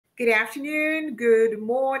Good afternoon, good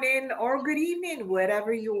morning, or good evening,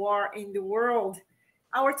 wherever you are in the world.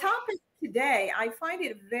 Our topic today, I find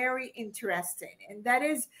it very interesting, and that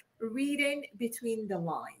is reading between the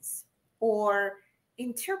lines or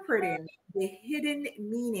interpreting the hidden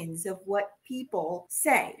meanings of what people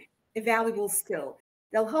say, a valuable skill.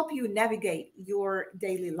 They'll help you navigate your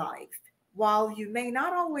daily life. While you may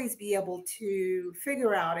not always be able to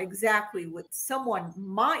figure out exactly what someone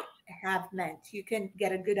might have meant, you can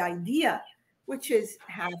get a good idea, which is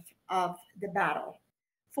half of the battle.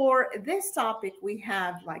 For this topic, we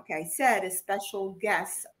have, like I said, a special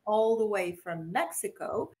guest all the way from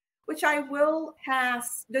Mexico, which I will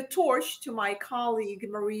pass the torch to my colleague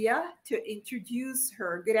Maria to introduce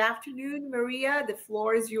her. Good afternoon, Maria. The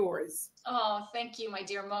floor is yours. Oh, thank you, my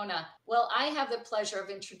dear Mona. Well, I have the pleasure of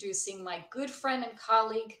introducing my good friend and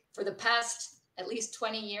colleague for the past at least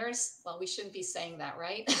 20 years. Well, we shouldn't be saying that,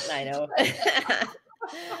 right? I know.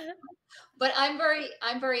 But I'm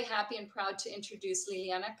very happy and proud to introduce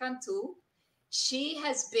Liliana Cantú. She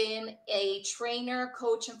has been a trainer,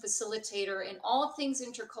 coach, and facilitator in all things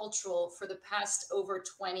intercultural for the past over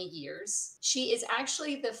 20 years. She is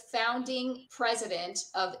actually the founding president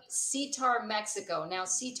of SIETAR Mexico. Now,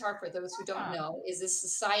 SIETAR, for those who don't know, is the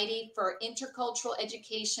Society for Intercultural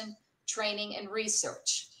Education, Training, and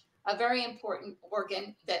Research, a very important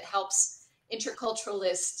organ that helps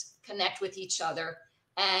interculturalists connect with each other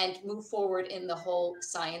and move forward in the whole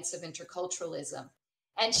science of interculturalism.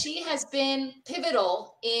 And she has been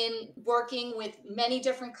pivotal in working with many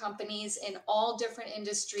different companies in all different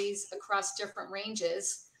industries across different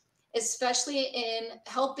ranges, especially in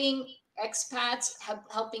helping expats,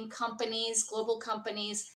 helping companies, global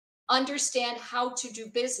companies, understand how to do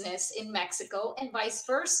business in Mexico and vice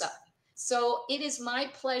versa. So it is my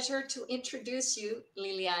pleasure to introduce you,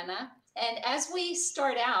 Liliana. And as we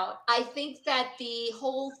start out, I think that the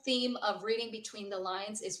whole theme of reading between the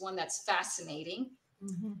lines is one that's fascinating.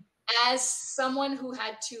 Mm-hmm. As someone who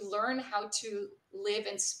had to learn how to live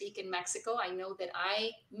and speak in Mexico, I know that I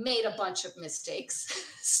made a bunch of mistakes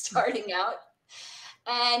starting out.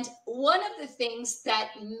 And one of the things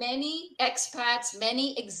that many expats,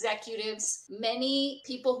 many executives, many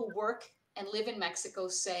people who work and live in Mexico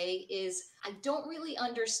say is, I don't really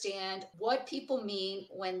understand what people mean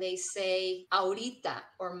when they say ahorita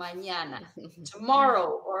or mañana,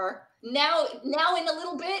 tomorrow or now in a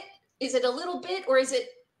little bit. Is it a little bit or is it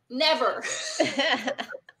never? So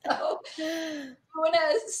I want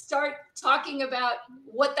to start talking about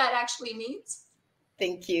what that actually means.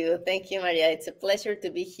 Thank you. Thank you, Maria. It's a pleasure to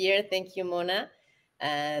be here. Thank you, Mona.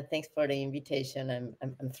 Thanks for the invitation.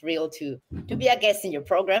 I'm thrilled to be a guest in your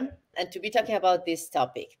program and to be talking about this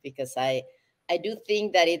topic because I do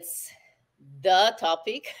think that it's the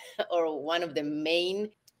topic or one of the main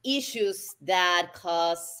issues that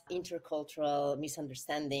cause intercultural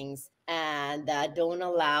misunderstandings and that don't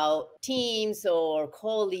allow teams or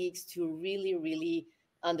colleagues to really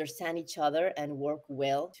understand each other and work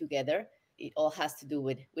well together. It all has to do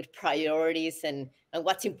with priorities and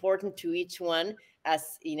what's important to each one,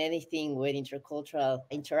 as in anything with intercultural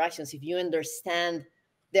interactions. If you understand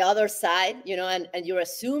the other side, and you're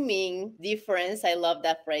assuming difference. I love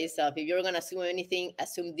that phrase of, if you're going to assume anything,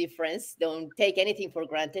 assume difference. Don't take anything for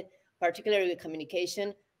granted, particularly with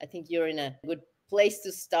communication. I think you're in a good place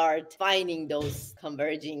to start finding those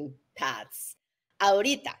converging paths.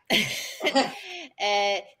 Ahorita.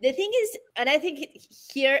 The thing is, and I think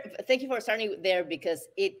here, thank you for starting there, because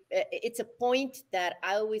it's a point that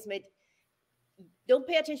I always made. Don't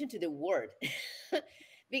pay attention to the word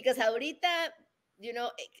because ahorita,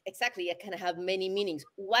 exactly, it can have many meanings.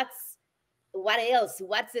 What else?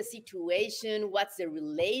 What's the situation? What's the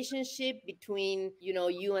relationship between,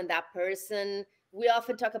 you and that person? We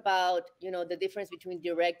often talk about, the difference between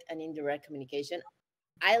direct and indirect communication.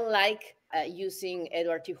 I like using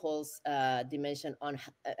Edward T. Hall's dimension on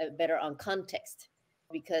better on context,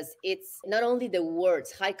 because it's not only the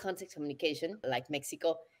words, high context communication, like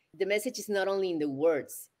Mexico. The message is not only in the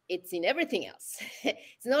words, it's in everything else.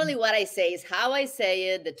 It's not only what I say, it's how I say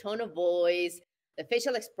it, the tone of voice, the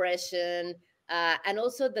facial expression, and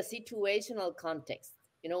also the situational context.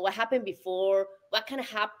 What happened before, what can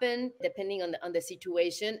happen depending on the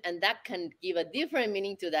situation, and that can give a different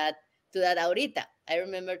meaning to that ahorita. I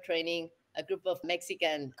remember training a group of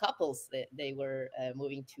Mexican couples. They were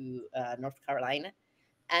moving to North Carolina,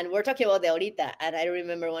 and we're talking about the ahorita. And I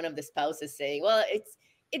remember one of the spouses saying, well,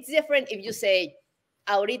 it's different if you say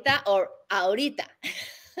ahorita or ahorita.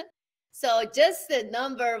 So just the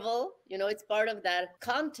nonverbal, it's part of that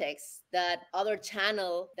context, that other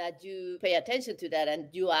channel that you pay attention to that, and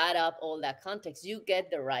you add up all that context, you get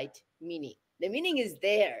the right meaning. The meaning is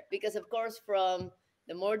there because, of course, from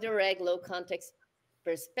the more direct, low context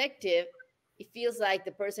perspective, it feels like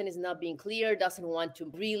the person is not being clear, doesn't want to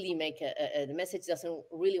really make the message, doesn't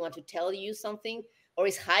really want to tell you something, or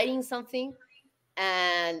is hiding something.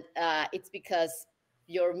 And it's because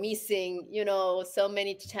you're missing, so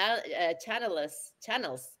many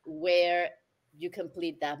channels where you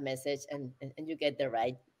complete that message and you get the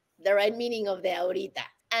right meaning of the ahorita.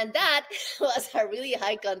 And that was a really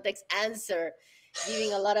high context answer,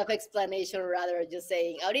 giving a lot of explanation rather than just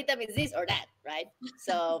saying ahorita means this or that, right?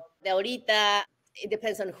 So the ahorita, it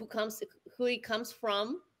depends on who it comes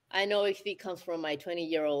from. I know if it comes from my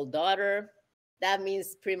 20-year-old daughter, that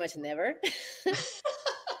means pretty much never.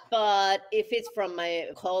 But if it's from my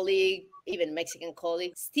colleague, even Mexican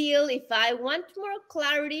colleague, still, if I want more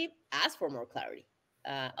clarity, ask for more clarity.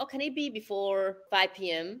 Can it be before 5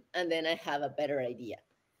 p.m.? And then I have a better idea.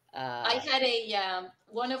 I had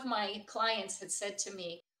one of my clients had said to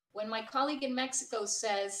me, when my colleague in Mexico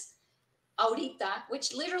says ahorita,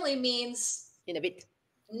 which literally means in a bit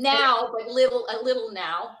now, but a little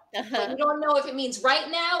now, but you don't know if it means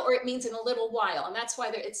right now or it means in a little while. And that's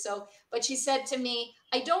why it's so, but she said to me,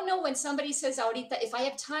 I don't know when somebody says ahorita, if I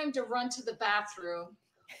have time to run to the bathroom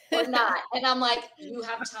or not. And I'm like, you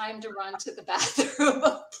have time to run to the bathroom.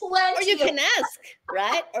 Plenty. Or you can ask,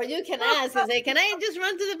 right? Or you can ask and say, can I just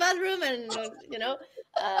run to the bathroom? And, but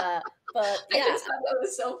yeah. I just thought that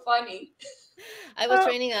was so funny. I was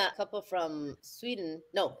training a couple from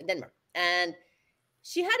Denmark. And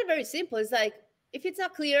she had it very simple. It's like, if it's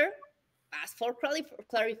not clear, ask for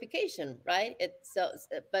clarification, right?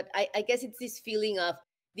 But I guess it's this feeling of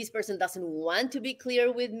this person doesn't want to be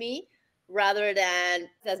clear with me, rather than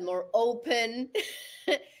that's more open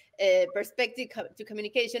perspective to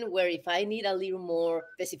communication, where if I need a little more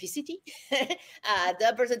specificity,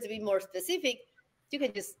 that person to be more specific, you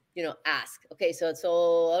can just, ask. Okay, so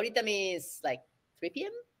ahorita means like 3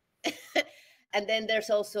 p.m. And then there's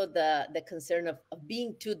also the concern of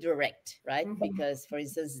being too direct, right? Mm-hmm. Because, for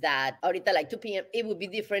instance, that ahorita like 2 p.m., it would be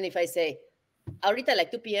different if I say ahorita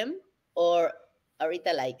like 2 p.m. or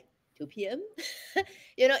ahorita like 2 p.m.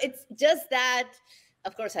 It's just that,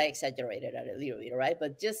 of course, I exaggerated a little bit, right?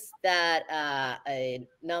 But just that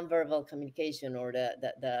nonverbal communication, or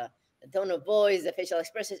the tone of voice, the facial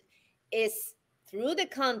expression, is through the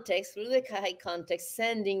high context,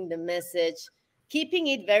 sending the message, keeping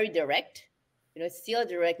it very direct. It's still a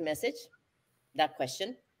direct message, that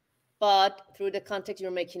question, but through the context, you're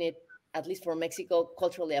making it, at least for Mexico,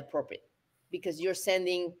 culturally appropriate, because you're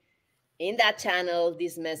sending in that channel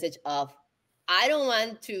this message of, I don't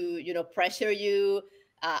want to, pressure you.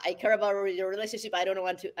 I care about your relationship. I don't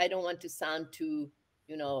want to sound too,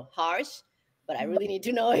 harsh, but I really need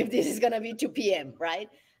to know if this is going to be 2 p.m., right?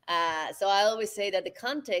 So I always say that the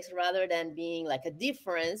context, rather than being like a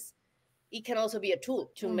difference, it can also be a tool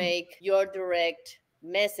to make your direct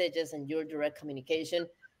messages and your direct communication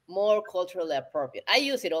more culturally appropriate. I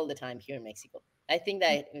use it all the time here in Mexico. I think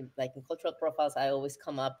that like in cultural profiles, I always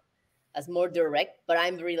come up as more direct, but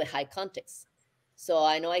I'm really high context. So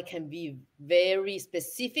I know I can be very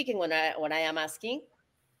specific in when I am asking,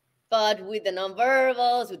 but with the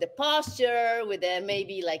nonverbals, with the posture, with the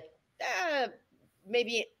maybe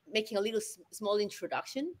making a little small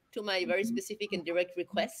introduction to my very specific and direct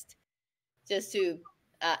request, just to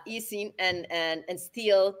ease in and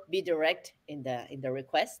still be direct in the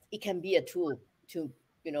request. It can be a tool to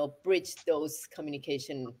bridge those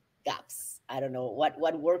communication gaps. I don't know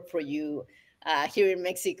what worked for you here in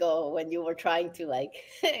Mexico when you were trying to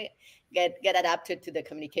get adapted to the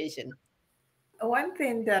communication. One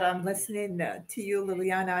thing that I'm listening to you,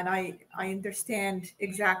 Liliana, and I understand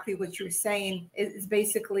exactly what you're saying, is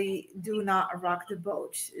basically do not rock the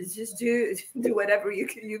boat. It's just do whatever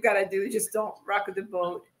you gotta do. Just don't rock the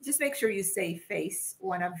boat. Just make sure you save face,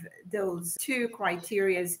 one of those two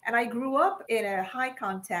criterias. And I grew up in a high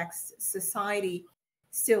context society,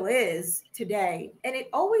 still is today. And it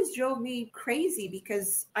always drove me crazy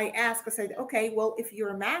because I said, okay, well, if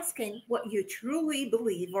you're masking what you truly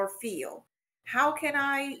believe or feel, how can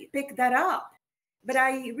I pick that up? But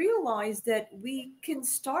I realized that we can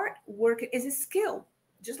start working as a skill,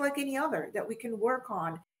 just like any other that we can work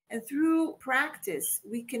on. And through practice,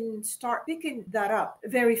 we can start picking that up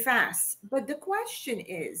very fast. But the question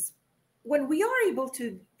is, when we are able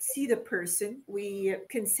to see the person, we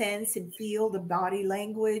can sense and feel the body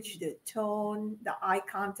language, the tone, the eye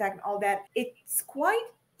contact, and all that. It's quite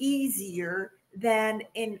easier than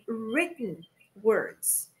in written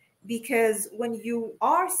words. Because when you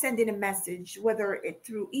are sending a message, whether it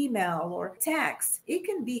through email or text, it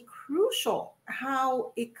can be crucial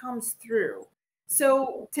how it comes through.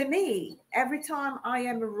 So to me, every time I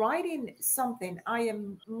am writing something, I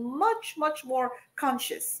am much, much more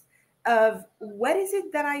conscious of what is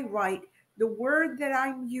it that I write, the word that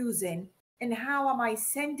I'm using, and how am I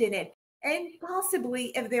sending it. And possibly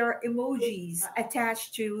if there are emojis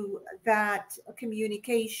attached to that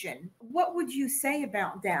communication. What would you say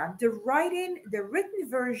about that? The written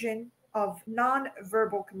version of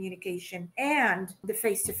non-verbal communication and the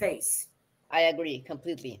face-to-face. I agree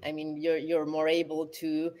completely. I mean, you're more able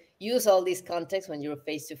to use all these contexts when you're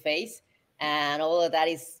face to face, and all of that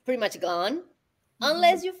is pretty much gone, Mhm.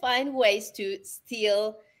 unless you find ways to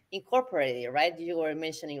still incorporate it. Right? You were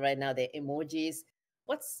mentioning right now the emojis.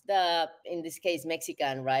 What's the, in this case,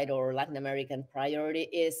 Mexican, right, or Latin American priority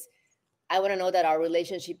is, I want to know that our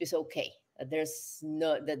relationship is okay. That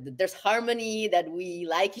there's harmony, that we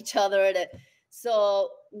like each other. That, so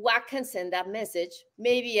what can send that message?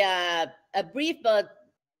 Maybe a brief but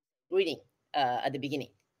greeting at the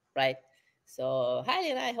beginning, right? So hi,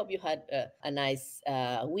 and I hope you had a nice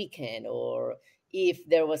weekend. Or if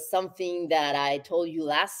there was something that I told you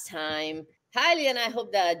last time, hi, and I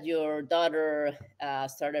hope that your daughter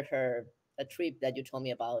started her a trip that you told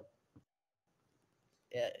me about.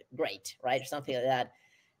 Great, right, or something like that.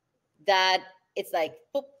 That it's like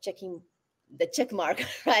boop, checking the check mark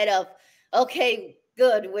right of, okay,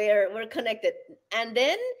 good, we're connected. And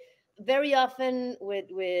then very often with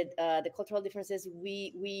the cultural differences,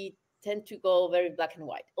 we tend to go very black and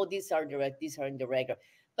white. Oh, these are direct, these are indirect.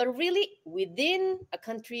 But really, within a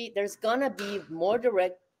country, there's gonna be more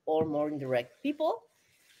direct or more indirect people.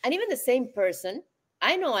 And even the same person,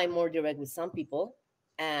 I know I'm more direct with some people,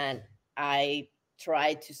 and I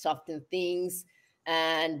try to soften things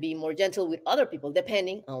and be more gentle with other people,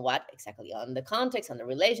 depending on what exactly, on the context, on the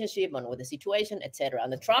relationship, on what the situation, etc., on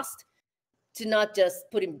the trust. To not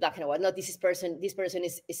just put in black and white. No, this person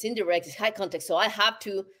is indirect, is high context, so I have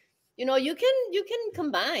to, you can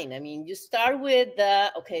combine. I mean, you start with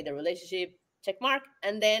the relationship check mark,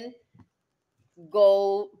 and then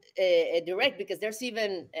go direct, because there's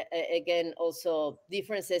even again also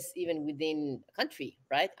differences even within a country,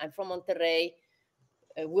 right? I'm from Monterrey.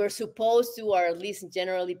 We're supposed to, or at least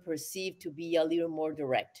generally perceived to be, a little more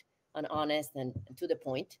direct and honest and to the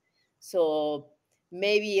point. So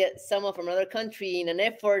maybe someone from another country, in an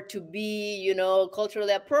effort to be,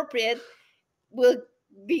 culturally appropriate, will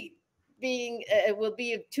be will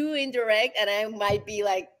be too indirect, and I might be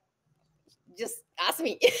like, just ask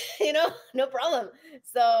me, no problem.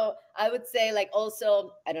 So I would say, like,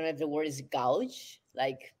 also, I don't know if the word is gouge,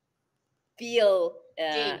 like feel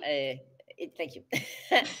thank you.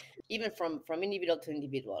 Even from individual to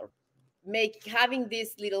individual, make having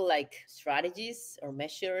these little like strategies or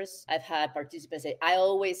measures. I've had participants say, I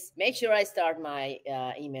always make sure I start my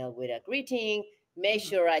email with a greeting, make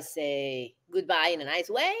sure I say goodbye in a nice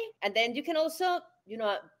way, and then you can also,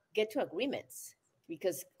 get to agreements,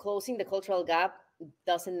 because closing the cultural gap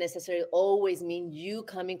doesn't necessarily always mean you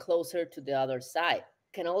coming closer to the other side.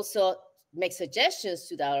 Can also make suggestions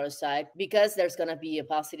to the other side, because there's going to be a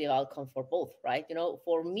positive outcome for both, right?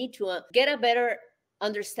 For me to get a better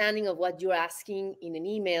understanding of what you're asking in an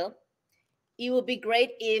email, it would be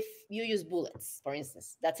great if you use bullets, for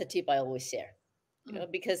instance. That's a tip I always share.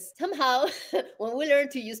 Because somehow when we learn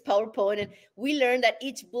to use PowerPoint, and we learn that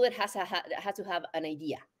each bullet has to have an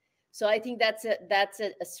idea. So I think that's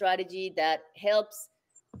a strategy that helps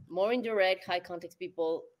more indirect, high context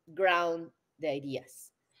people ground the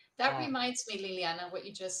ideas. That reminds me, Liliana, what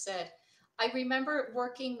you just said. I remember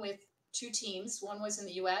working with two teams. One was in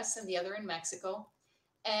the US and the other in Mexico.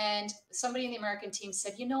 And somebody in the American team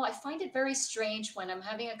said, I find it very strange when I'm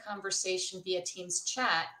having a conversation via Teams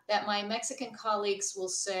chat that my Mexican colleagues will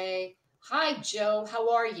say, Hi, Joe,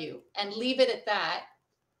 how are you? And leave it at that.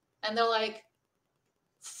 And they're like,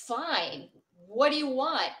 Fine. What do you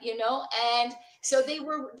want? And so they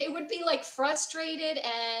would be like frustrated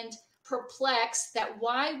and perplexed that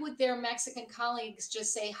why would their Mexican colleagues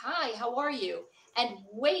just say, Hi, how are you? And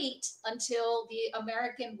wait until the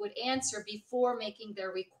American would answer before making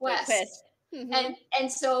their request. Mm-hmm.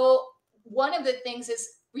 And so one of the things is,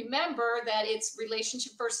 remember that it's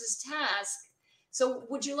relationship versus task. So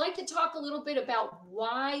would you like to talk a little bit about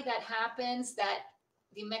why that happens, that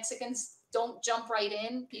the Mexicans don't jump right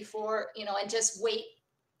in before, and just wait?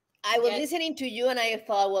 I was listening to you and I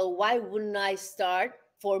thought, well, why wouldn't I start?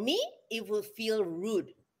 For me, it will feel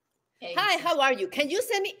rude. Exactly. Hi, how are you? Can you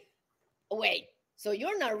send me? Wait, so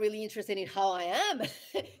you're not really interested in how I am.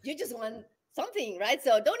 You just want something, right?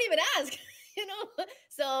 So don't even ask,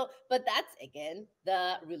 So, but that's, again,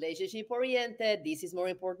 the relationship oriented. This is more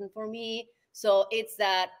important for me. So it's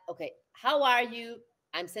that, okay, how are you?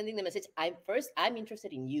 I'm sending the message. I'm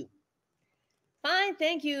interested in you. Fine,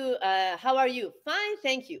 thank you. How are you? Fine,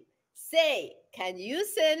 thank you. Say, can you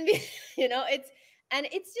send me?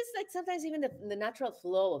 It's just like sometimes even the natural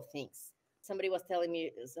flow of things. Somebody was telling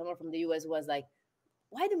me, someone from the US was like,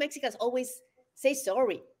 why do Mexicans always say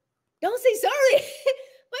sorry? Don't say sorry.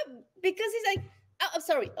 But because he's like, oh, I'm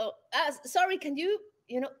sorry. Oh, sorry, can you,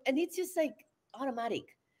 and it's just like automatic.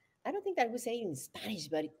 I don't think that we say it in Spanish,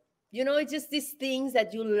 but it's just these things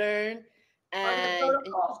that you learn. Part of the And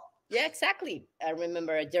protocol. yeah, exactly. I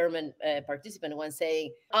remember a German participant once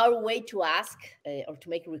saying, our way to ask or to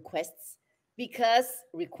make requests, because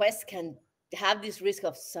requests can have this risk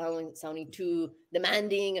of sounding too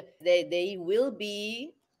demanding. They will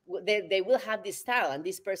be, they will have this style. And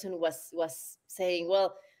this person was saying,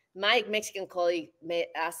 well, my Mexican colleague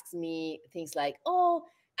asks me things like, oh,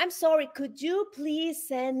 I'm sorry, could you please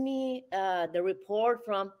send me the report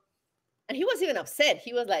from, and he was even upset.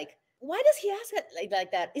 He was like, why does he ask it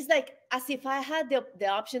like that? It's like as if I had the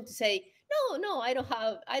option to say, no, I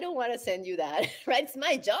don't want to send you that, right? It's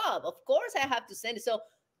my job. Of course I have to send it. So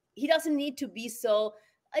he doesn't need to be so,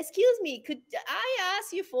 excuse me, could I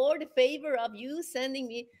ask you for the favor of you sending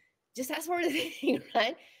me, just ask for the thing,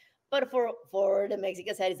 right? But for the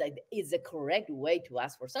Mexican side, it's like, it's the correct way to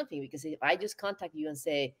ask for something, because if I just contact you and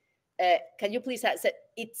say, can you please ask,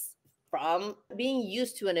 it's from being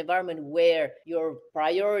used to an environment where your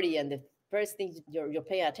priority and the first thing you're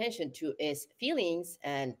paying attention to is feelings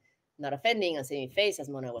and not offending and saving face, as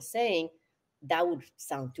Mona was saying, that would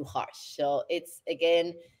sound too harsh. So it's,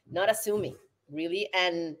 again, not assuming, really,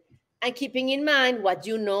 and keeping in mind what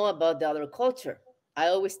you know about the other culture. I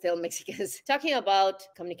always tell Mexicans, talking about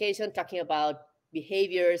communication, talking about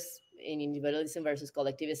behaviors in individualism versus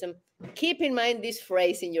collectivism, keep in mind this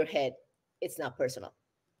phrase in your head: it's not personal.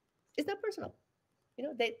 It's not personal.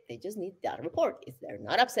 They just need that report. If they're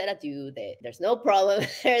not upset at you, there's no problem.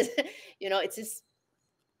 It's just,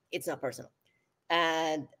 it's not personal.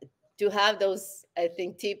 And to have those, I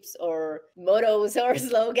think, tips or mottos or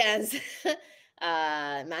slogans,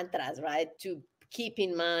 mantras, right? To keep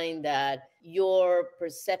in mind that your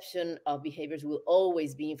perception of behaviors will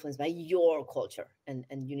always be influenced by your culture, and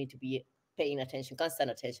you need to be paying attention, constant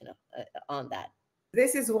attention on that.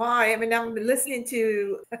 This is why, I mean, I'm listening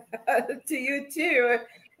to to you too,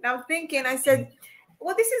 and I'm thinking, I said,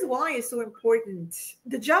 well, this is why it's so important.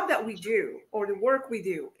 The job that we do, or the work we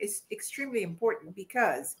do, is extremely important,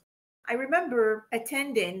 because I remember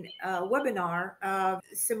attending a webinar of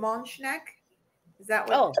Simon Schneck. Is that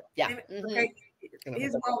what? Oh, yeah. Mm-hmm. Okay.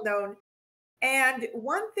 He's well known. And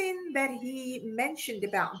one thing that he mentioned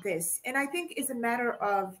about this, and I think is a matter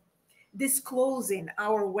of disclosing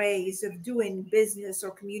our ways of doing business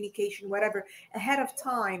or communication, whatever, ahead of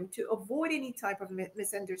time to avoid any type of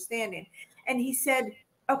misunderstanding. And he said,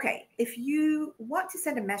 okay, if you want to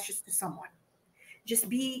send a message to someone, just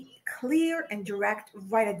be clear and direct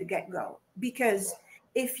right at the get-go. Because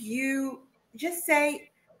if you just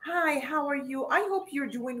say, hi, how are you? I hope you're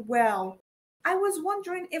doing well. I was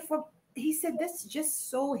wondering if he said, that's just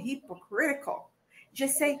so hypocritical.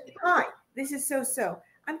 Just say, hi, this is so.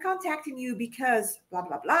 I'm contacting you because blah,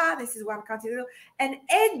 blah, blah. This is why I'm contacting you. And at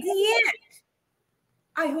the end,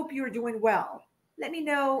 I hope you're doing well. Let me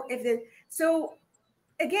know if so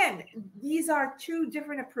again, these are two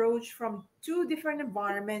different approaches from two different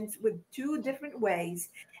environments with two different ways.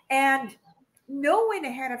 And knowing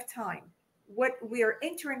ahead of time what we are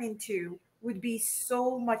entering into would be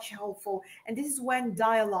so much helpful. And this is when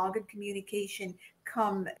dialogue and communication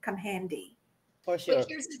come handy. For sure. But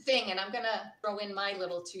here's the thing, and I'm going to throw in my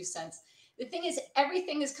little 2 cents. The thing is,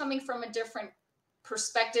 everything is coming from a different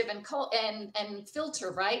perspective and filter,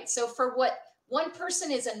 right? So for what one person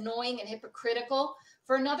is annoying and hypocritical,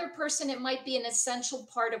 for another person, it might be an essential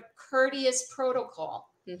part of courteous protocol.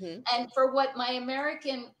 Mm-hmm. And for what my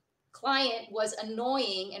American client was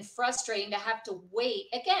annoying and frustrating to have to wait,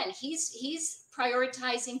 again, he's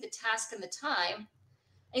prioritizing the task and the time.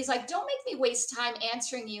 And he's like, don't make me waste time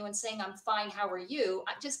answering you and saying, I'm fine, how are you?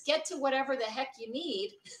 Just get to whatever the heck you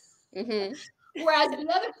need. Mm-hmm. Whereas the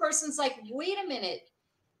other person's like, wait a minute,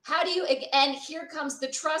 how do you, and here comes the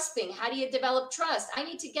trust thing. How do you develop trust? I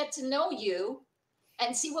need to get to know you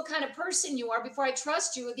and see what kind of person you are before I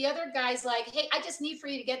trust you. The other guy's like, hey, I just need for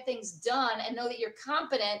you to get things done and know that you're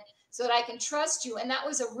competent so that I can trust you. And that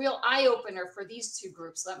was a real eye-opener for these two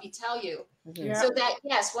groups, let me tell you. Mm-hmm. Yeah. So that,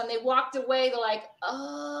 yes, when they walked away, they're like,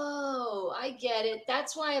 oh, I get it.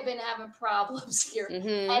 That's why I've been having problems here.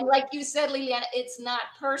 Mm-hmm. And like you said, Liliana, it's not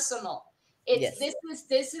personal. It's Yes.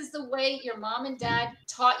 this is the way your mom and dad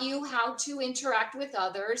taught you how to interact with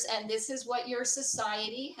others, and this is what your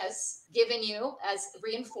society has given you as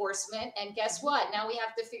reinforcement. And guess what? Now we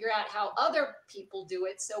have to figure out how other people do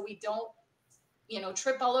it so we don't,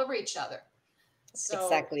 trip all over each other. So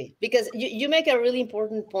Exactly, because you make a really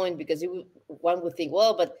important point, because one would think,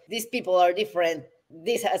 well, but these people are different.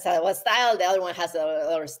 This has a style, the other one has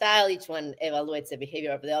another style. Each one evaluates the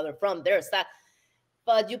behavior of the other from their style.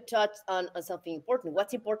 But you touched on something important.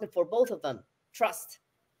 What's important for both of them? Trust.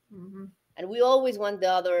 Mm-hmm. And we always want the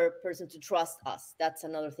other person to trust us. That's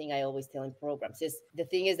another thing I always tell in programs. Is the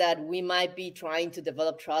thing is that we might be trying to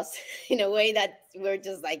develop trust in a way that we're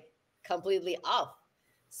just like completely off.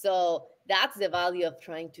 So that's the value of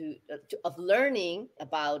trying of learning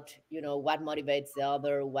about, what motivates the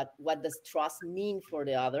other, what does trust mean for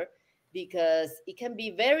the other, because it can be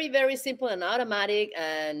very, very simple and automatic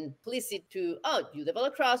and implicit to, oh, you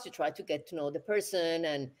develop trust, you try to get to know the person,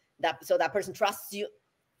 and that person trusts you.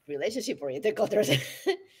 Relationship oriented cultures,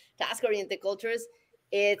 task oriented cultures,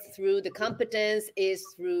 it's through the competence, is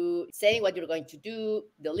through saying what you're going to do,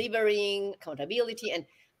 delivering, accountability,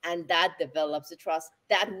 and that develops the trust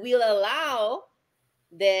that will allow,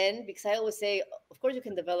 then, because I always say, of course you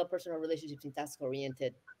can develop personal relationships in task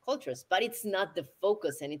oriented cultures, but it's not the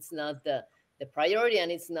focus, and it's not the priority,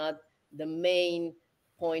 and it's not the main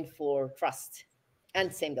point for trust.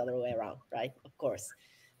 And same the other way around, right? Of course.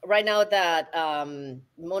 Right now that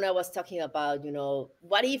Mona was talking about,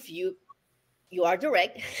 what if you are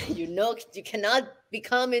direct, you cannot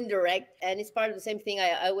become indirect, and it's part of the same thing.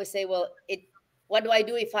 I always say, well, what do I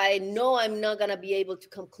do if I know I'm not going to be able to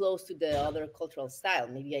come close to the other cultural style?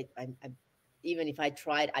 Maybe I even if I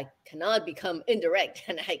tried, I cannot become indirect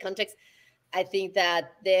and high context. I think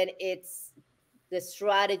that then the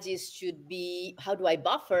strategies should be, how do I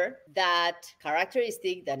buffer that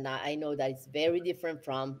characteristic that I know that it's very different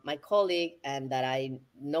from my colleague, and that I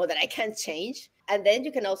know that I can't change. And then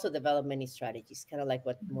you can also develop many strategies, kind of like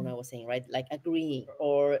what Mona was saying, right? Like agreeing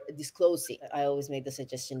or disclosing. I always make the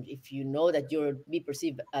suggestion, if you know that you're be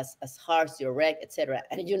perceived as harsh, direct, etc.,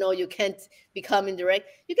 and you can't become indirect,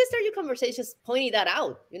 you can start your conversations pointing that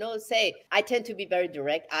out. Say, I tend to be very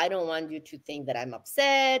direct. I don't want you to think that I'm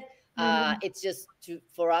upset. It's just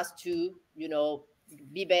for us to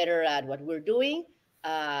be better at what we're doing.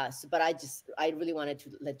 But I really wanted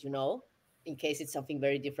to let you know, in case it's something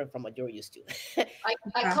very different from what you're used to.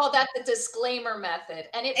 I call that the disclaimer method,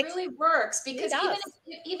 and it really works, because does.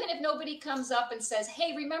 even if nobody comes up and says,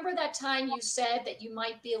 hey, remember that time you said that you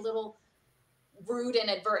might be a little rude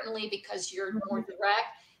inadvertently because you're more direct,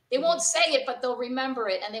 they won't say it, but they'll remember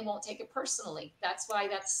it, and they won't take it personally. That's why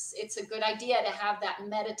it's a good idea to have that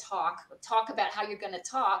meta talk about how you're going to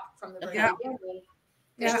talk from the very beginning,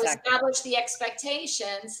 because you establish the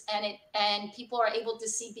expectations, and people are able to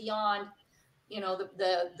see beyond,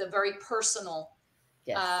 the very personal,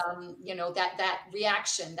 that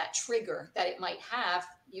reaction, that trigger that it might have.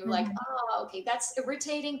 You're like, oh, okay, that's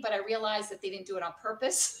irritating, but I realize that they didn't do it on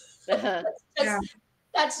purpose.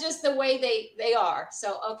 That's just the way they are.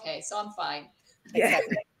 So, okay, so I'm fine.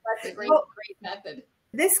 Exactly. That's a great method.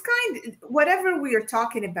 This kind, whatever we are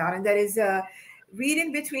talking about, and that is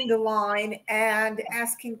reading between the line and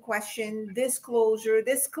asking questions, disclosure,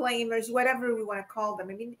 disclaimers, whatever we want to call them.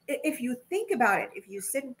 I mean, if you think about it, if you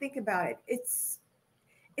sit and think about it,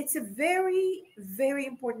 it's a very, very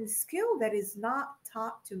important skill that is not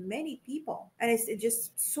taught to many people. And it's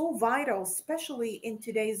just so vital, especially in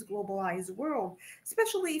today's globalized world,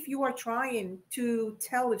 especially if you are trying to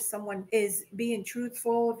tell if someone is being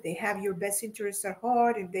truthful, if they have your best interests at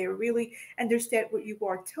heart, if they really understand what you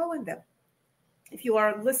are telling them, if you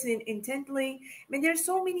are listening intently. I mean, there's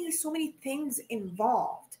so many things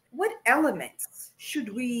involved. What elements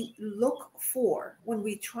should we look for when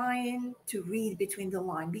we're trying to read between the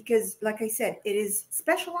line? Because, like I said, it is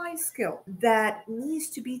specialized skill that needs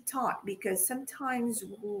to be taught, because sometimes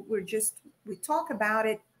we talk about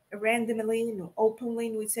it randomly and openly,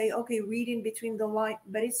 and we say, okay, reading between the line,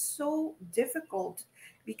 but it's so difficult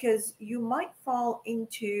because you might fall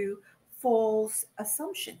into false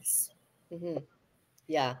assumptions.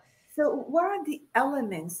 Yeah. So, what are the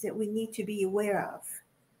elements that we need to be aware of?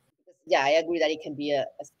 Yeah, I agree that it can be a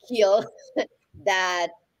skill that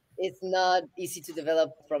is not easy to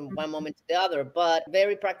develop from one moment to the other, but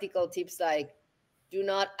very practical tips, like, do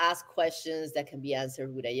not ask questions that can be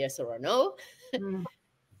answered with a yes or a no, Mm.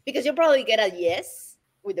 because you'll probably get a yes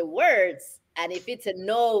with the words. And if it's a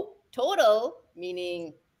no total,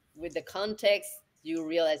 meaning with the context, you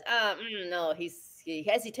realize, no, he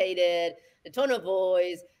hesitated, the tone of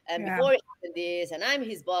voice, and Yeah. before he did this, and I'm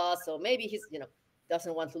his boss, so maybe he's,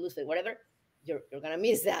 doesn't want to lose weight, whatever, you're going to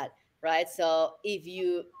miss that, right? So if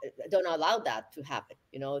you don't allow that to happen,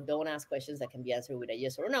 don't ask questions that can be answered with a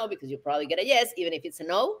yes or no, because you probably get a yes, even if it's a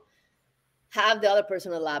no. Have the other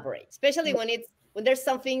person elaborate, especially when there's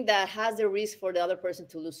something that has the risk for the other person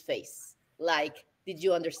to lose face. Like, did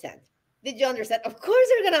you understand? Did you understand? Of course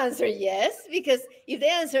they're going to answer yes, because if they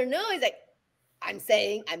answer no, it's like, I'm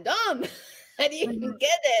saying I'm dumb. I didn't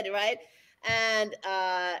get it, right? And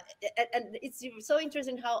it's so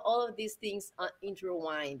interesting how all of these things are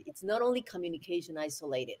intertwined. It's not only communication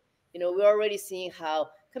isolated. We're already seeing how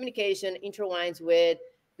communication intertwines with,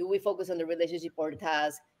 do we focus on the relationship or the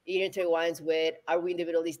task? It intertwines with, are we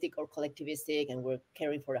individualistic or collectivistic, and we're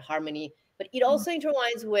caring for the harmony? But it also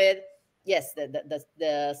intertwines with, yes,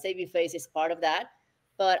 the saving face is part of that.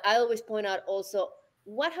 But I always point out also,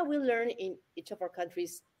 what have we learned in each of our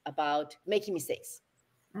countries about making mistakes,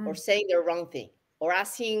 or saying the wrong thing, or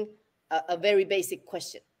asking a very basic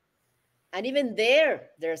question? And even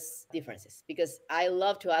there's differences, because I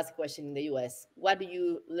love to ask a question in the US. What do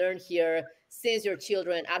you learn here since your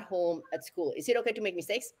children at home, at school? Is it okay to make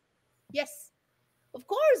mistakes? Yes, of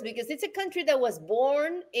course, because it's a country that was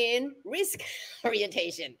born in risk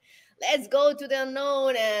orientation. Let's go to the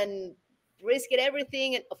unknown and risk it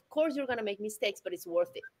everything. And of course, you're going to make mistakes, but it's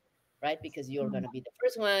worth it, right? Because you're going to be the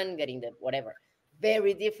first one getting the whatever.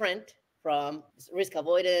 Very different from risk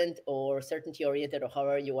avoidant or certainty oriented, or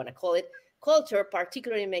however you want to call it, culture,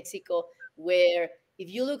 particularly in Mexico, where if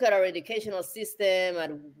you look at our educational system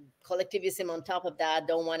and collectivism on top of that,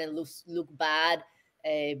 don't want to look bad,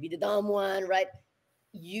 be the dumb one, right?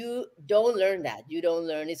 You don't learn that. You don't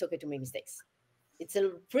learn it's okay to make mistakes. It's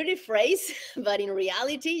a pretty phrase, but in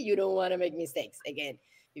reality, you don't want to make mistakes. Again,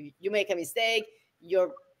 if you make a mistake,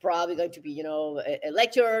 you're probably going to be,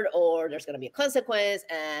 lectured, or there's going to be a consequence,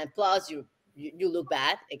 and plus you look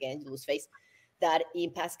bad. Again, you lose face. That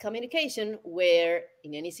impacts communication. Where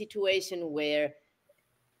in any situation where,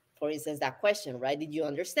 for instance, that question, right? Did you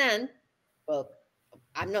understand? Well,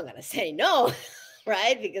 I'm not going to say no,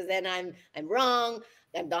 right? Because then I'm wrong,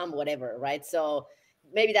 I'm dumb, whatever, right? So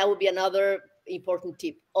maybe that would be another important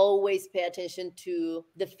tip. Always pay attention to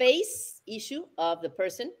the face issue of the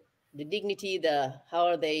person, the dignity, how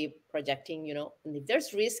are they projecting, and if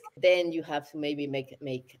there's risk, then you have to maybe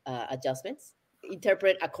make adjustments,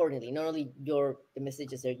 interpret accordingly, not only the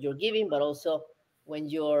messages that you're giving, but also when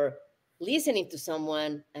you're listening to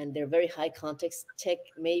someone and they're very high context, check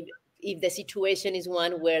maybe if the situation is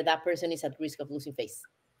one where that person is at risk of losing face.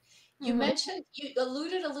 You mentioned, you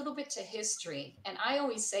alluded a little bit to history, and I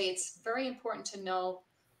always say it's very important to know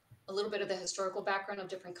a little bit of the historical background of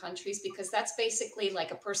different countries, because that's basically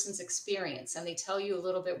like a person's experience, and they tell you a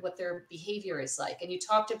little bit what their behavior is like. And you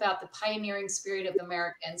talked about the pioneering spirit of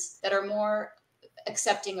Americans that are more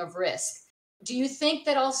accepting of risk. Do you think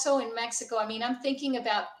that also in Mexico, I mean, I'm thinking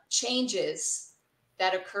about changes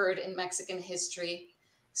that occurred in Mexican history,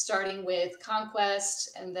 starting with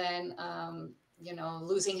conquest, and then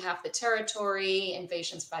losing half the territory,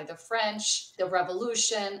 invasions by the French, the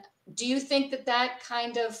revolution. Do you think that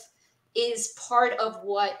kind of is part of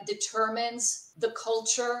what determines the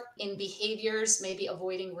culture in behaviors, maybe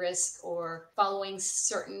avoiding risk or following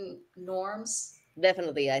certain norms?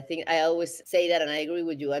 Definitely. I think I always say that, and I agree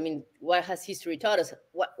with you. I mean, what has history taught us?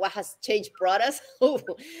 What has change brought us?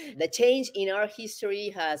 The change in our history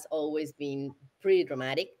has always been pretty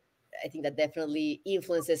dramatic. I think that definitely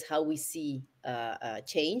influences how we see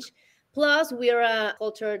change. Plus, we're a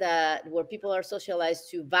culture where people are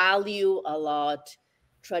socialized to value a lot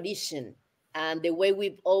tradition and the way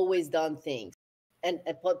we've always done things. And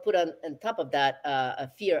put on top of that a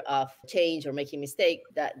fear of change or making mistake,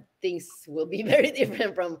 that things will be very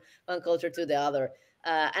different from one culture to the other.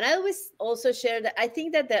 And I always also share that I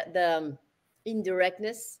think that the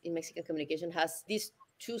indirectness in Mexican communication has these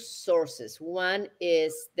two sources. One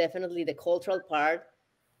is definitely the cultural part,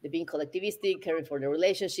 the being collectivistic, caring for the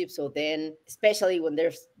relationship. So then, especially when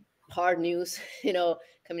there's hard news,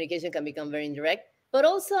 communication can become very indirect. But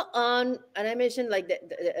also and I mentioned like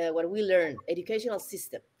what we learn, educational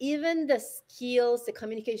system, even the skills, the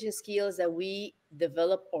communication skills that we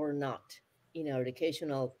develop or not in our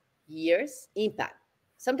educational years impact.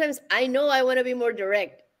 Sometimes I know I want to be more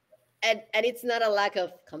direct, and it's not a lack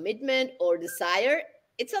of commitment or desire,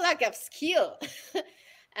 it's a lack of skill.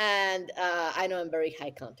 And I know I'm very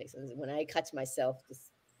high context, and when I catch myself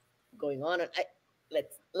just going on,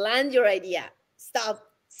 let's land your idea, stop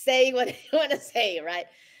saying what you want to say, right?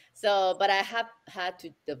 So, but I have had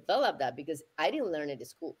to develop that because I didn't learn it in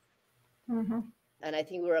school. And I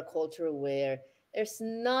think we're a culture where there's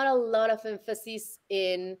not a lot of emphasis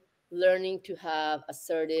in learning to have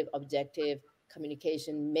assertive, objective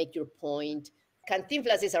communication, make your point.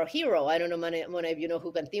 Cantinflas is our hero. I don't know many of you know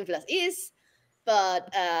who Cantinflas is,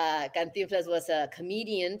 but Cantinflas was a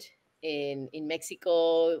comedian in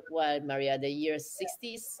Mexico, what, Maria, the years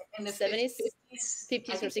 60s, In the 70s,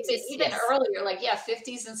 50s or 60s? Even Yes. earlier, like, yeah,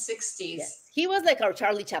 50s and 60s. Yes. He was like our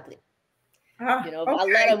Charlie Chaplin. You know, Okay. a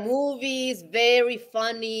lot of movies, very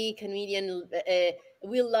funny comedian.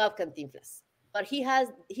 We love Cantinflas, but he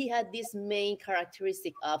had this main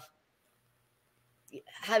characteristic of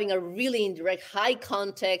having a really indirect, high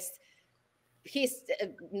context. He's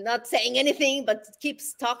not saying anything, but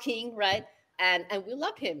keeps talking, right? And we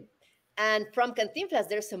love him. And from Cantinflas,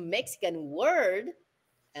 there's a Mexican word,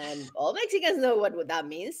 and all Mexicans know what that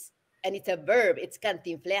means. And it's a verb. It's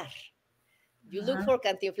cantinflar. You look for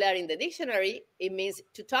cantinflar in the dictionary, it means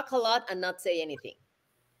to talk a lot and not say anything.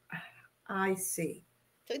 I see.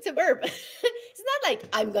 So it's a verb. It's not like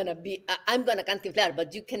I'm gonna cantinflar,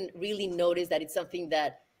 but you can really notice that it's something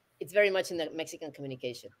that it's very much in the Mexican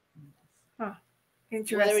communication. Huh.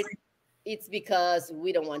 Interesting. Whether it's because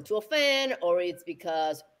we don't want to offend, or it's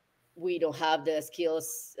because we don't have the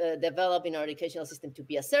skills developed in our educational system to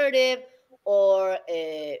be assertive, or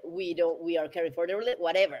we are caring for the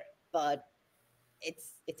whatever. But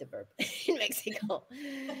it's a verb in Mexico.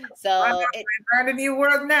 So I learned a new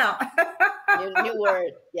word now. new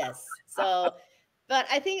word, yes. So, but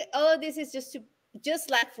I think all of this is just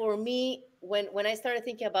like for me, when I started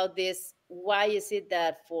thinking about this, why is it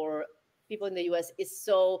that for people in the US it's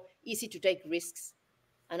so easy to take risks?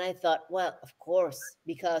 And I thought, well, of course,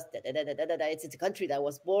 because it's a country that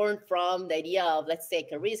was born from the idea of let's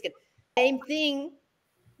take a risk. And same thing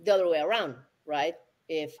the other way around, right?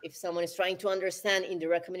 If someone is trying to understand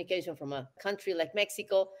indirect communication from a country like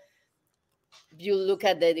Mexico, you look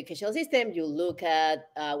at the educational system, you look at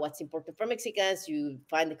what's important for Mexicans, you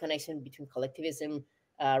find the connection between collectivism,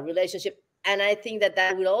 relationship. And I think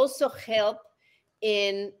that will also help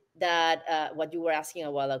in that, what you were asking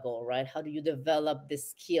a while ago, right? How do you develop the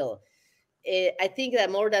skill? I think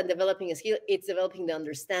that more than developing a skill, it's developing the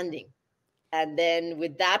understanding. And then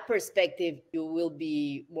with that perspective, you will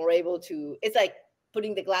be more able to, it's like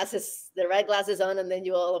putting the right glasses on, and then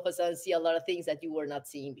you all of a sudden see a lot of things that you were not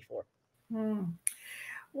seeing before.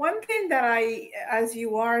 One thing that as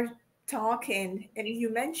you are talking, and you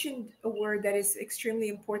mentioned a word that is extremely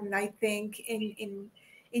important, I think,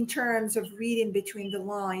 in terms of reading between the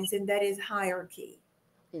lines, and that is hierarchy.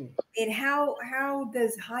 And how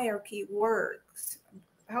does hierarchy works?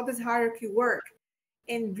 How does hierarchy work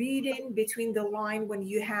in reading between the line when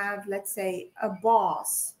you have, let's say, a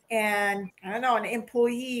boss and I don't know, an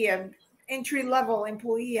employee, an entry-level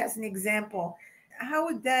employee as an example? How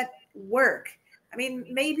would that work? I mean,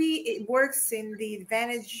 maybe it works in the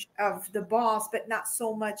advantage of the boss, but not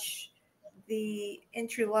so much the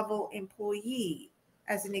entry-level employee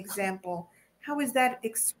as an example. How is that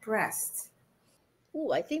expressed?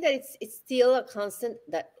 I think that it's still a constant,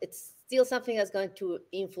 that it's still something that's going to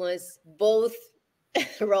influence both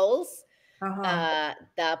roles.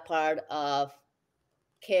 That part of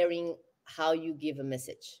caring how you give a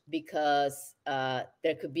message, because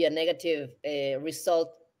there could be a negative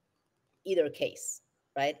result either case,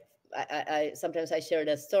 right? I sometimes I share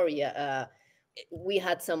that story. We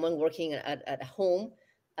had someone working at home,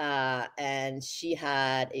 and she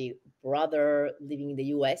had a brother living in the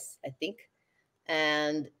US, I think.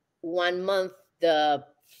 And 1 month, the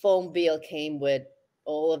phone bill came with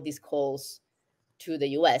all of these calls to the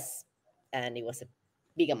US, and it was a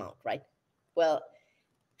big amount, right? Well,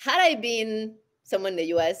 had I been someone in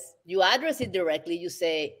the US, you address it directly. You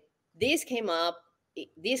say, this came up,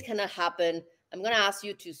 this cannot happen. I'm going to ask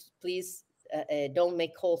you to please don't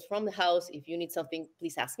make calls from the house. If you need something,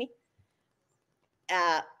 please ask me.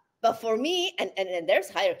 But for me, and there's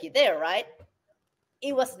hierarchy there, right?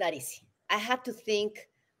 It was not easy. I had to think,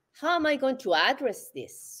 how am I going to address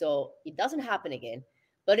this so it doesn't happen again,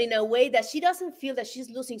 but in a way that she doesn't feel that she's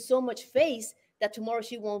losing so much face that tomorrow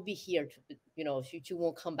she won't be here, she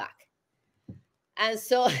won't come back. And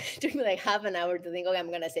so it took me like half an hour to think, okay, I'm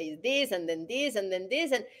going to say this, and then this, and then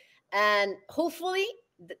this. And hopefully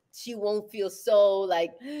she won't feel so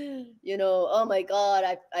like, oh my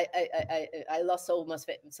God, I lost so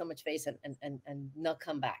much face and not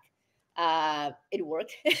come back. It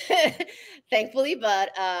worked, thankfully.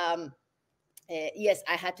 But yes,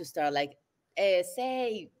 I had to start like,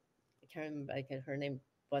 say, I can't remember, her name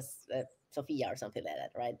was Sophia or something like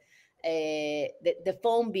that, right? The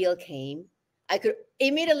phone bill came. I could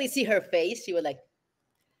immediately see her face. She was like,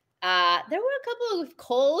 there were a couple of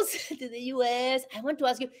calls to the US. I want to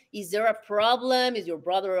ask you, is there a problem? Is your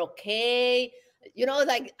brother okay?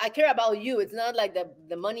 Like, I care about you. It's not like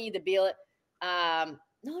the money, the bill.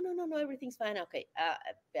 No, everything's fine. Okay.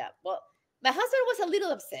 Yeah. Well, my husband was a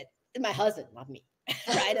little upset. My husband, not me,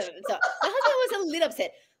 right? So my husband was a little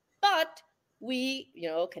upset, but we,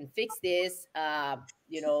 can fix this.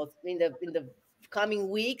 In the coming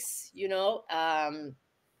weeks,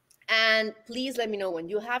 and please let me know when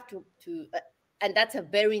you have to. And that's a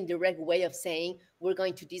very indirect way of saying we're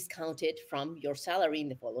going to discount it from your salary in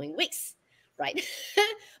the following weeks, right?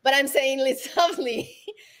 But I'm saying it softly.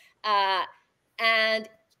 Uh, and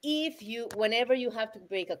whenever you have to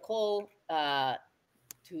make a call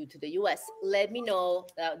to the US, let me know.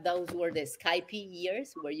 Those were the Skype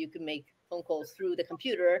years where you could make phone calls through the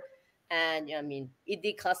computer. And I mean, it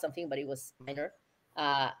did cost something, but it was minor.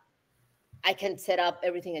 I can set up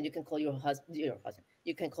everything, and you can call your husband.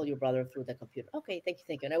 You can call your brother through the computer. Okay, thank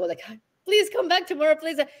you. And I was like, please come back tomorrow,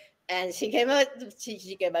 please. And she came out.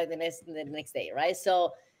 She came back the next day, right?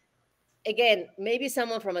 So again, maybe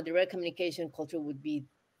someone from a direct communication culture would be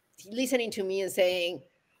listening to me and saying,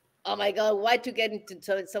 "Oh my God, why to get into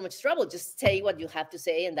so much trouble? Just say what you have to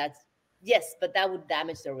say," and that's yes, but that would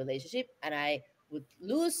damage the relationship, and I would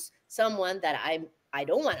lose someone that I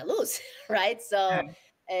don't want to lose, right? So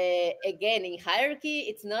again, in hierarchy,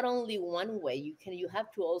 it's not only one way. You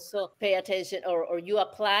have to also pay attention, or you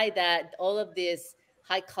apply that all of this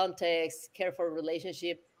high context, careful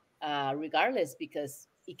relationship, regardless, because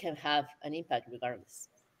it can have an impact regardless.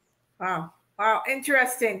 Wow. Wow.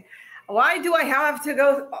 Interesting. Why do I have to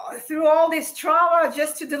go through all this trauma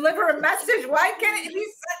just to deliver a message? Why can't it be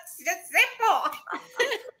such simple?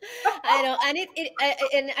 I know,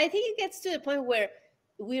 and I think it gets to the point where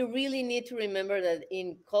we really need to remember that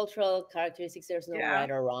in cultural characteristics, there's no Yeah.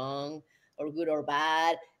 right or wrong, or good or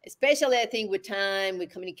bad. Especially, I think, with time,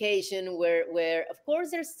 with communication, where of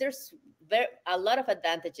course there's a lot of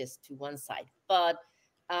advantages to one side, but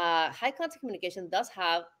high contact communication does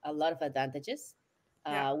have a lot of advantages.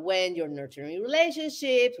 Yeah. When you're nurturing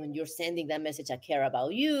relationships, when you're sending that message, I care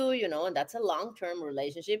about you, and that's a long-term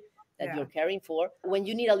relationship that Yeah. you're caring for. When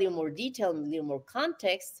you need a little more detail, a little more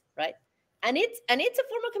context, right? And it's a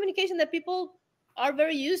form of communication that people are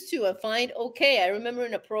very used to and find okay. I remember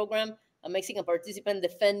in a program, a Mexican participant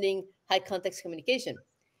defending high context communication.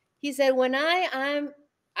 He said, when I am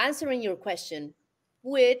answering your question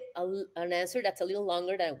with an answer that's a little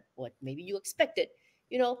longer than what maybe you expected,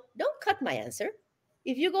 don't cut my answer.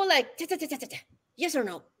 If you go like, yes or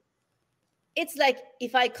no, it's like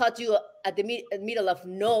if I caught you at the middle of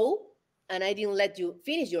no, and I didn't let you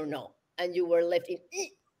finish your no, and you were left in,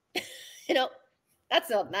 that's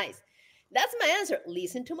not nice. That's my answer.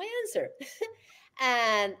 Listen to my answer.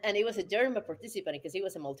 and it was a German participant, because it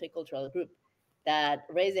was a multicultural group, that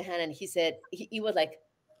raised a hand, and he said he was like,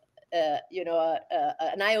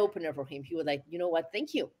 an eye opener for him. He was like, you know what?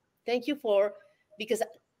 Thank you for, because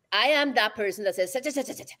I am that person that says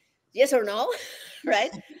yes or no,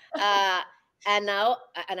 right? And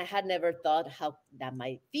I had never thought how that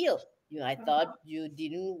might feel. I thought you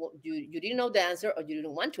didn't know the answer, or you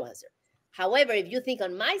didn't want to answer. However, if you think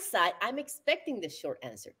on my side, I'm expecting the short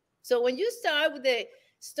answer. So when you start with the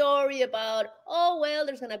story about, oh well,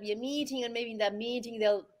 there's gonna be a meeting, and maybe in that meeting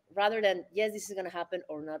they'll, rather than yes, this is gonna happen,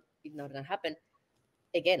 or not, it's not gonna happen.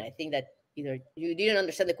 Again, I think that either you didn't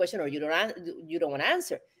understand the question, or you don't want to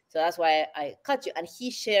answer. So that's why I cut you. And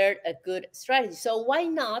he shared a good strategy. So why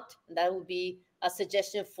not? That would be a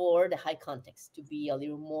suggestion for the high context, to be a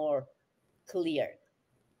little more clear.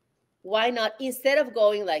 Why not, instead of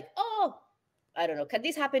going like, oh, I don't know, can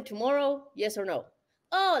this happen tomorrow? Yes or no?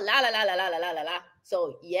 Oh, la la la la la la la la.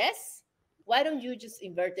 So yes. Why don't you just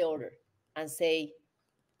invert the order and say,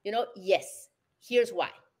 yes, here's why.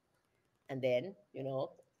 And then,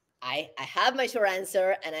 I have my short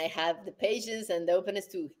answer, and I have the patience and the openness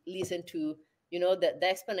to listen to, the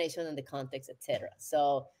explanation and the context, etc.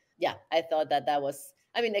 So yeah, I thought that was,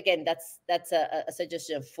 I mean, again, that's a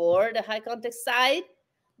suggestion for the high context side.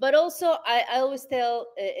 But also, I always tell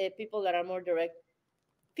people that are more direct,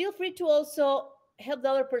 feel free to also help the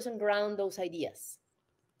other person ground those ideas.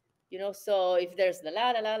 So if there's the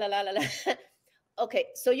la la la la la la la, okay,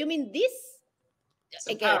 so you mean this?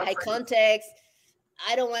 Again, high context.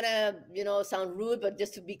 I don't want to, sound rude, but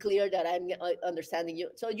just to be clear that I'm understanding you.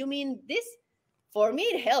 So you mean this? For me,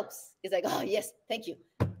 it helps. It's like, oh, yes, thank you.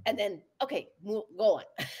 And then, okay, go on,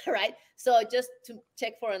 right? So just to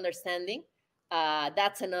check for understanding,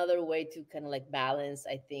 that's another way to kind of like balance,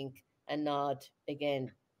 I think, and not,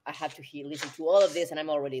 again, I have to listen to all of this and I'm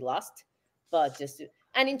already lost. But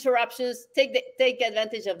and interruptions, take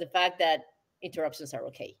advantage of the fact that interruptions are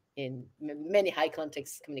okay in many high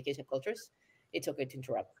context communication cultures. It's okay to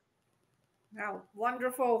interrupt. Wow,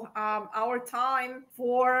 wonderful. Our time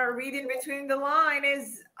for reading between the line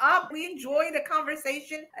is up. We enjoy the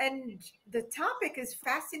conversation, and the topic is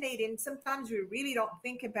fascinating. Sometimes we really don't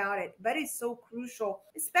think about it, but it's so crucial,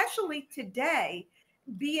 especially today,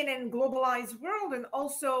 being in globalized world and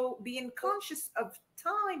also being conscious of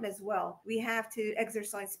time as well. We have to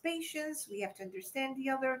exercise patience, we have to understand the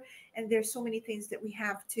other, and there's so many things that we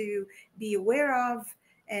have to be aware of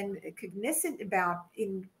and cognizant about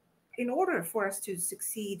in order for us to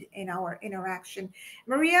succeed in our interaction.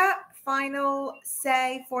 Maria, final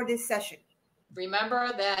say for this session.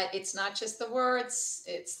 Remember that it's not just the words,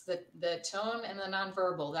 it's the tone and the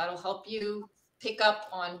nonverbal. That'll help you pick up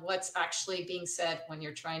on what's actually being said when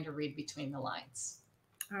you're trying to read between the lines.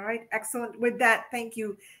 All right, excellent. With that, thank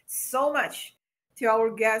you so much to our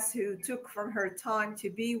guest who took from her time to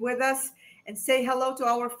be with us, and say hello to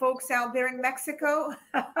our folks out there in Mexico.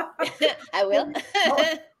 I will.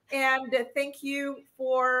 And thank you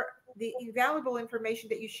for the invaluable information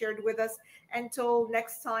that you shared with us. Until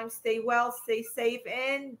next time, stay well, stay safe,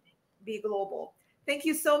 and be global. Thank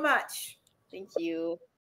you so much. Thank you.